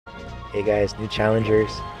Hey guys, new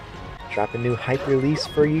challengers. Drop a new hype release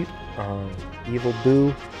for you. Evil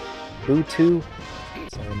Boo, Boo 2.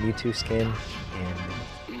 It's a Mewtwo skin,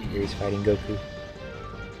 and here he's fighting Goku.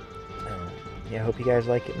 Yeah, I hope you guys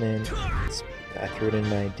like it, man. I threw it in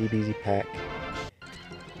my DBZ pack.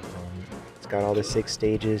 It's got all the 6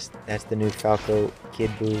 stages. That's the new Falco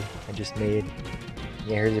Kid Boo I just made.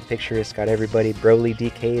 Yeah, here's a picture. It's got everybody. Broly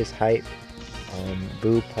DK is hype.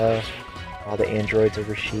 Boo, Puff, all the androids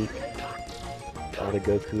over Sheik. All the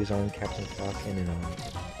Gokus on Captain Falcon, and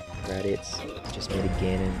Raditz just made a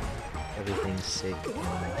Ganon. Everything's sick.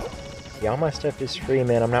 Yeah, all my stuff is free,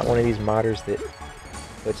 man. I'm not one of these modders that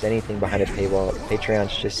puts anything behind a paywall.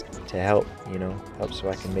 Patreon's just to help, you know, help so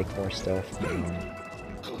I can make more stuff.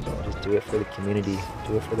 Just do it for the community.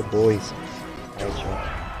 Do it for the boys. Alright,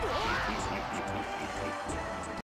 y'all.